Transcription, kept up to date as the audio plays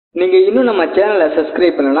நீங்க இன்னும் நம்ம சேனலை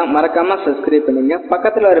சப்ஸ்கிரைப் பண்ணலாம், மறக்காம சப்ஸ்கிரைப் பண்ணுங்க.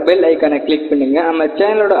 பக்கத்துல ஒரு பெல் ஐகானை கிளிக் பண்ணுங்க. நம்ம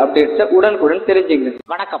சேனலோட அப்டேட்ஸை உடனுக்குடன் தெரிஞ்சுங்க.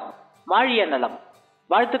 வணக்கம், வாழிய நலம்.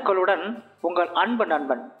 வாழ்த்துக்களுடன் உங்கள் அன்பு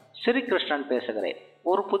நண்பன் ஸ்ரீகிருஷ்ணன் பேசுகிறேன்.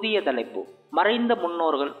 ஒரு புதிய தலைப்பு. மறைந்த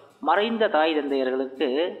முன்னோர்கள், மறைந்த தாய் தந்தையர்களுக்கு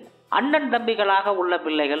அண்ணன் தம்பிகளாக உள்ள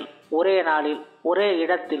பிள்ளைகள் ஒரே நாளில் ஒரே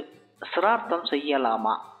இடத்தில் சிரார்த்தம்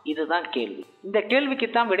செய்யலாமா? இதுதான் கேள்வி. இந்த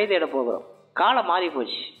கேள்விக்குத்தான் விடை தேட போகிறோம். காலம் மாறி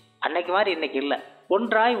போச்சு. அன்னைக்கு மாதிரி இன்னைக்கு இல்லை.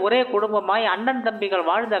 ஒன்றாய் ஒரே குடும்பமாய் அண்ணன் தம்பிகள்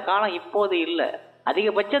வாழ்ந்த காலம் இப்போது இல்லை.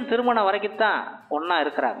 அதிகபட்சம் திருமணம் வரைக்கும்தான் ஒன்னா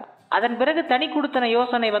இருக்கிறாங்க. அதன் பிறகு தனி குடுத்தன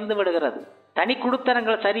யோசனை வந்து விடுகிறது. தனி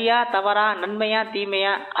குடுத்தனங்கள் சரியா தவறா, நன்மையா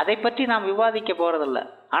தீமையா, அதை பற்றி நாம் விவாதிக்க போறதில்ல.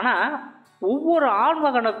 ஆனா ஒவ்வொரு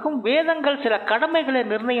ஆண்மகனுக்கும் வேதங்கள் சில கடமைகளை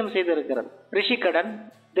நிர்ணயம் செய்திருக்கிறது. ரிஷிக்கடன்,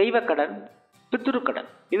 தெய்வக்கடன், பித்ருக்கடன்.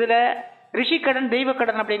 இதுல ரிஷிக்கடன்,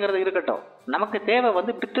 தெய்வக்கடன் அப்படிங்கிறது இருக்கட்டும். நமக்கு தேவை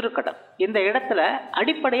பித்ருக்கடன். இந்த இடத்துல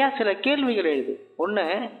அடிப்படையா சில கேள்விகள் எழுது. ஒண்ணு,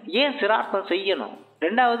 ஏன் சிரார்த்தம் செய்யணும்?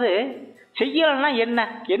 ரெண்டாவது, செய்யலன்னா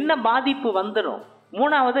என்ன பாதிப்பு வந்துடும்?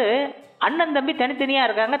 மூணாவது, அண்ணன் தம்பி தனித்தனியா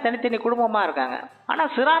இருக்காங்க, தனித்தனி குடும்பமா இருக்காங்க. ஆனா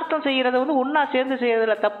சிரார்த்தம் செய்யறது ஒன்னா சேர்ந்து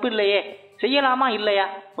செய்யறதுல தப்பு இல்லையே, செய்யலாமா இல்லையா?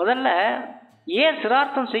 முதல்ல ஏன்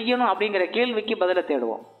சிரார்த்தம் செய்யணும் அப்படிங்கிற கேள்விக்கு பதில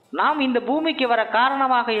தேடுவோம். நாம் இந்த பூமிக்கு வர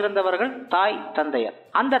காரணமாக இருந்தவர்கள் தாய் தந்தையர்.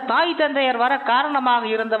 அந்த தாய் தந்தையர் வர காரணமாக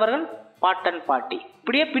இருந்தவர்கள் பாட்டன் பாட்டி.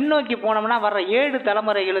 இப்படியே பின்னோக்கி போனோம்னா வர்ற 7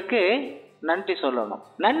 தலைமுறைகளுக்கு நன்றி சொல்லணும்.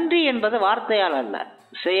 நன்றி என்பது வார்த்தையால் அல்ல,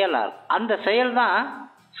 செயலால். அந்த செயல்தான்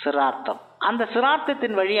சிரார்த்தம். அந்த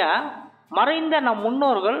சிரார்த்தத்தின் வழியா மறைந்த நம்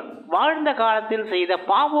முன்னோர்கள் வாழ்ந்த காலத்தில் செய்த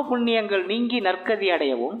பாவ புண்ணியங்கள் நீங்கி நற்கதி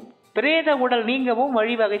அடையவும், பிரேத உடல் நீங்கவும்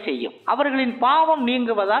வழிவகை செய்யும். அவர்களின் பாவம்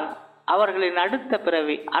நீங்குவதால் அவர்களின் அடுத்த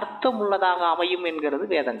பிறவி அர்த்தம் உள்ளதாக அமையும் என்கிறது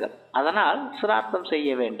வேதங்கள். அதனால் சிரார்த்தம்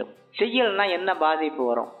செய்ய வேண்டும். செய்யலன்னா என்ன பாதிப்பு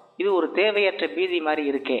வரும்? இது ஒரு தேவையற்ற பீதி மாதிரி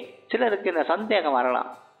இருக்கே. சிலருக்கு இந்த சந்தேகம் வரலாம்.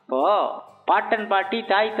 இப்போ பாட்டன் பாட்டி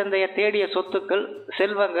தாய் தந்தையர் தேடிய சொத்துக்கள்,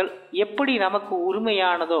 செல்வங்கள் எப்படி நமக்கு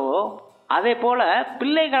உரிமையானதோ, அதே போல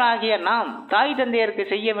பிள்ளைகளாகிய நாம் தாய் தந்தையருக்கு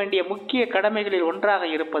செய்ய வேண்டிய முக்கிய கடமைகளில் ஒன்றாக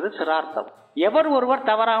இருப்பது சிரார்த்தம். எவர் ஒருவர்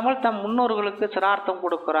தவறாமல் தம் முன்னோர்களுக்கு சிரார்த்தம்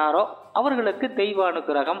கொடுக்கிறாரோ அவர்களுக்கு தெய்வ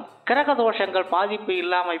அனுகிரகம், கிரக தோஷங்கள் பாதிப்பு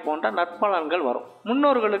இல்லாமை போன்ற நற்பலன்கள் வரும்.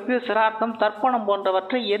 முன்னோர்களுக்கு சிரார்த்தம், தர்ப்பணம்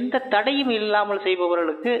போன்றவற்றை எந்த தடையும் இல்லாமல்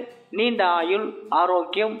செய்பவர்களுக்கு நீண்ட ஆயுள்,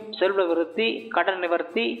 ஆரோக்கியம், செல்வ விருத்தி, கடன்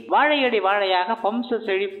நிவர்த்தி, வாழையடி வாழையாக வம்ச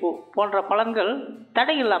செழிப்பு போன்ற பலன்கள்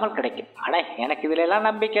தடை இல்லாமல் கிடைக்கும். எனக்கு இதுல எல்லாம்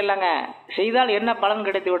நம்பிக்கை இல்லைங்க, செய்தால் என்ன பலன்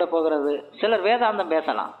கிடைத்து விட போகிறது? சிலர் வேதாந்தம்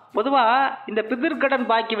பேசலாம். பொதுவா இந்த பிதிர்கடன்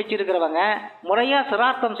பாக்கி வச்சிருக்கிறவங்க, முறையா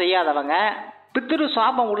சிரார்த்தம் செய்யாதவங்க, பித்ரு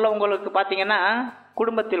சாபம் உள்ளவங்களுக்கு பாத்தீங்கன்னா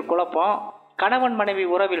குடும்பத்தில் குழப்பம், கணவன் மனைவி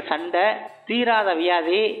உறவில் சண்டை, தீராத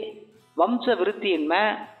வியாதி, வம்ச விருத்தியின்மை,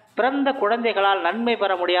 பிறந்த குழந்தைகளால் நன்மை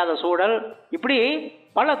பெற முடியாத சூழல், இப்படி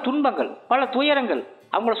பல துன்பங்கள், பல துயரங்கள்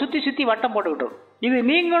அவங்கள சுத்தி வட்டம் போட்டுக்கிட்டோம். இது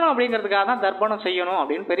நீங்கணும் அப்படிங்கிறதுக்காக தான் தர்ப்பணம் செய்யணும்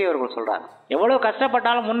அப்படின்னு பெரியவர்கள் சொல்றாங்க. எவ்வளவு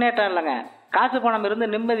கஷ்டப்பட்டாலும் முன்னேற்றம் இல்லைங்க. காசு பணம் இருந்து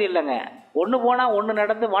நிம்மதி இல்லைங்க. ஒன்று போனா ஒன்று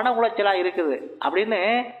நடந்து மன உளைச்சலா இருக்குது அப்படின்னு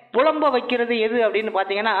புலம்ப வைக்கிறது எது அப்படின்னு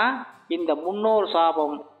பாத்தீங்கன்னா இந்த முன்னோர்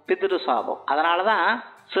சாபம், பித்ரு சாபம். அதனாலதான்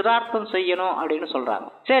சிரார்த்தம் செய்யணும் அப்படின்னு சொல்றாங்க.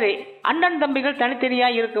 சரி, அண்ணன் தம்பிகள் தனித்தனியா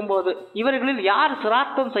இருக்கும்போது இவர்களில் யார்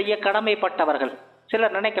சிரார்த்தம் செய்ய கடமைப்பட்டவர்கள்?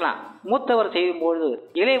 சிலர் நினைக்கலாம், மூத்தவர் செய்யும்போது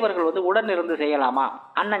இளையவர்கள் உடன் இருந்து செய்யலாமா?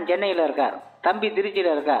 அண்ணன் சென்னையில இருக்கார், தம்பி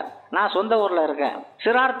திருச்சியில இருக்கார், நான் சொந்த ஊர்ல இருக்கேன்,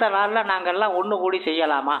 சிரார்த்த நாள்ல நாங்கெல்லாம் ஒண்ணு கூடி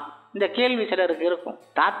செய்யலாமா? இந்த கேள்வி சிலருக்கு இருக்கும்.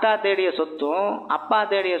 தாத்தா தேடிய சொத்தும் அப்பா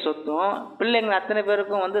தேடிய சொத்தும் பிள்ளைங்க அத்தனை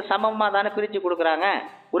பேருக்கும் சமமா தானே பிரிச்சு கொடுக்குறாங்க,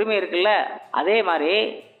 உரிமை இருக்குல்ல. அதே மாதிரி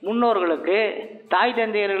முன்னோர்களுக்கு, தாய்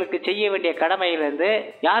தந்தையர்களுக்கு செய்ய வேண்டிய கடமையிலிருந்து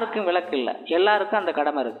யாருக்கும் விலக்கு இல்லை. எல்லாருக்கும் அந்த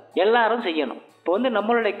கடமை இருக்கு, எல்லாரும் செய்யணும். இப்போ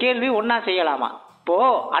நம்மளுடைய கேள்வி ஒன்னா செய்யலாமா? இப்போ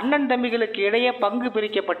அண்ணன் தம்பிகளுக்கு இடையே பங்கு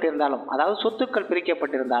பிரிக்கப்பட்டிருந்தாலும், அதாவது சொத்துக்கள்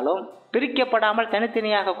பிரிக்கப்பட்டிருந்தாலும், பிரிக்கப்படாமல்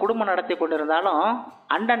தனித்தனியாக குடும்பம் நடத்தி கொண்டிருந்தாலும்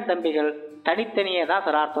அண்ணன் தம்பிகள் தனித்தனியே தான்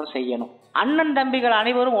சிரார்த்தம் செய்யணும். அண்ணன் தம்பிகள்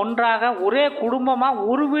அனைவரும் ஒன்றாக ஒரே குடும்பமா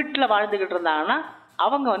ஒரு வீட்டுல வாழ்ந்துகிட்டு இருந்தாங்கன்னா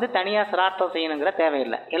அவங்க தனியா சிரார்த்தம் செய்யணுங்கிற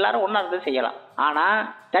தேவையில்லை. எல்லாரும் ஒன்னா இருந்து செய்யலாம். ஆனா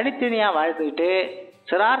தனித்தனியா வாழ்ந்துக்கிட்டு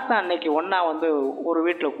சிரார்த்தம் அன்னைக்கு ஒன்னா ஒரு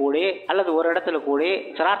வீட்டுல கூடி அல்லது ஒரு இடத்துல கூடி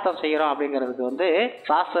சிரார்த்தம் செய்யறோம் அப்படிங்கிறதுக்கு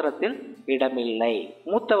சாஸ்திரத்தில் இடமில்லை.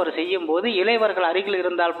 மூத்தவர் செய்யும் போது இளையவர்கள் அருகில்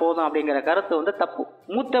இருந்தால் போதும் அப்படிங்கிற கருத்து தப்பு.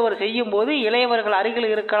 மூத்தவர் செய்யும் போது இளையவர்கள்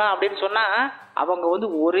அருகில் இருக்கலாம் அப்படின்னு சொன்னா அவங்க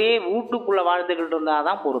ஒரே வீட்டுக்குள்ள வாழ்ந்துகிட்டு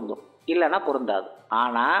இருந்தாதான் பொருந்தும், இல்லைன்னா பொருந்தாது.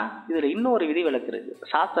 ஆனா இதுல இன்னொரு விதி விலக்கு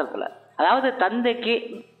இருக்கு சாஸ்திரத்துல. அதாவது தந்தைக்கு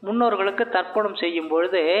முன்னோர்களுக்கு தர்ப்பணம் செய்யும்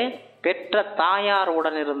பொழுது பெற்ற தாயார்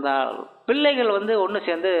உடன் இருந்தால் பிள்ளைகள் ஒன்று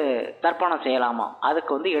சேர்ந்து தர்ப்பணம் செய்யலாமா?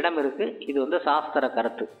 அதுக்கு இடம் இருக்கு. இது சாஸ்திர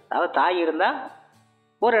கருத்து. அதாவது தாய் இருந்தா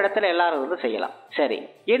ஒரு இடத்துல எல்லாரும் வந்து செய்யலாம். சரி,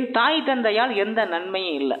 என் தாய் தந்தையால் எந்த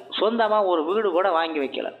நன்மையும் இல்லை, சொந்தமாக ஒரு வீடு கூட வாங்கி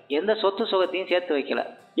வைக்கல, எந்த சொத்து சுகத்தையும் சேர்த்து வைக்கல,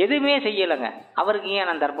 எதுவுமே செய்யலைங்க, அவருக்கு ஏன்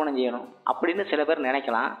நான் தர்ப்பணம் செய்யணும் அப்படின்னு சில பேர்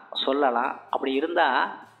நினைக்கலாம், சொல்லலாம். அப்படி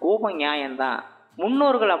இருந்தால் கோபம் நியாயம்தான்.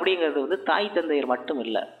 முன்னோர்கள் அப்படிங்கிறது வந்து தாய் தந்தையர் மட்டும்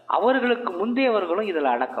இல்லை, அவர்களுக்கு முந்தையவர்களும் இதில்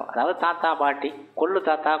அடக்கம். அதாவது தாத்தா பாட்டி, கொள்ளு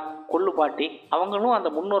தாத்தா கொள்ளு பாட்டி, அவங்களும் அந்த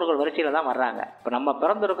முன்னோர்கள் வரிசையில் தான் வர்றாங்க. இப்போ நம்ம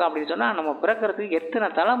பிறந்திருக்கோம் அப்படின்னு சொன்னால் நம்ம பிறக்கிறதுக்கு எத்தனை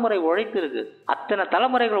தலைமுறை உழைப்பு இருக்குது, அத்தனை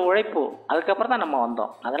தலைமுறைகள் உழைப்பு, அதுக்கப்புறம் தான் நம்ம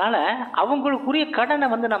வந்தோம். அதனால் அவங்களுக்குரிய கடனை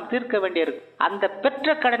வந்து நம்ம தீர்க்க வேண்டியிருக்கு. அந்த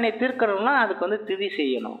பெற்ற கடனை தீர்க்கணும்னா அதுக்கு வந்து திதி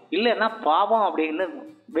செய்யணும், இல்லைன்னா பாவம் அப்படின்னு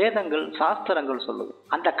வேதங்கள் சாஸ்திரங்கள் சொல்லுது.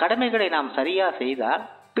 அந்த கடமைகளை நாம் சரியாக செய்தால்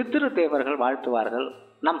பித்ரு தேவர்கள் வாழ்த்துவார்கள்,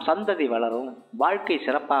 நம் சந்ததி வளரும், வாழ்க்கை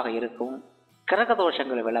சிறப்பாக இருக்கும்,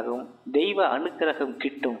 கிரகதோஷங்கள் விலகும், தெய்வ அனுக்கிரகம்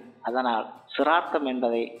கிட்டும். அதனால் சிரார்த்தம்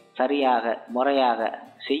என்பதை சரியாக முறையாக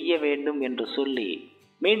செய்ய வேண்டும் என்று சொல்லி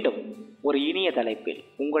மீண்டும் ஒரு இனிய தலைப்பில்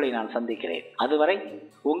உங்களை நான் சந்திக்கிறேன். அதுவரை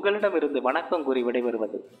உங்களிடமிருந்து வணக்கம் கூறி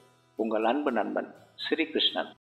விடைபெறுவது உங்கள் அன்பு நண்பன் ஸ்ரீகிருஷ்ணன்.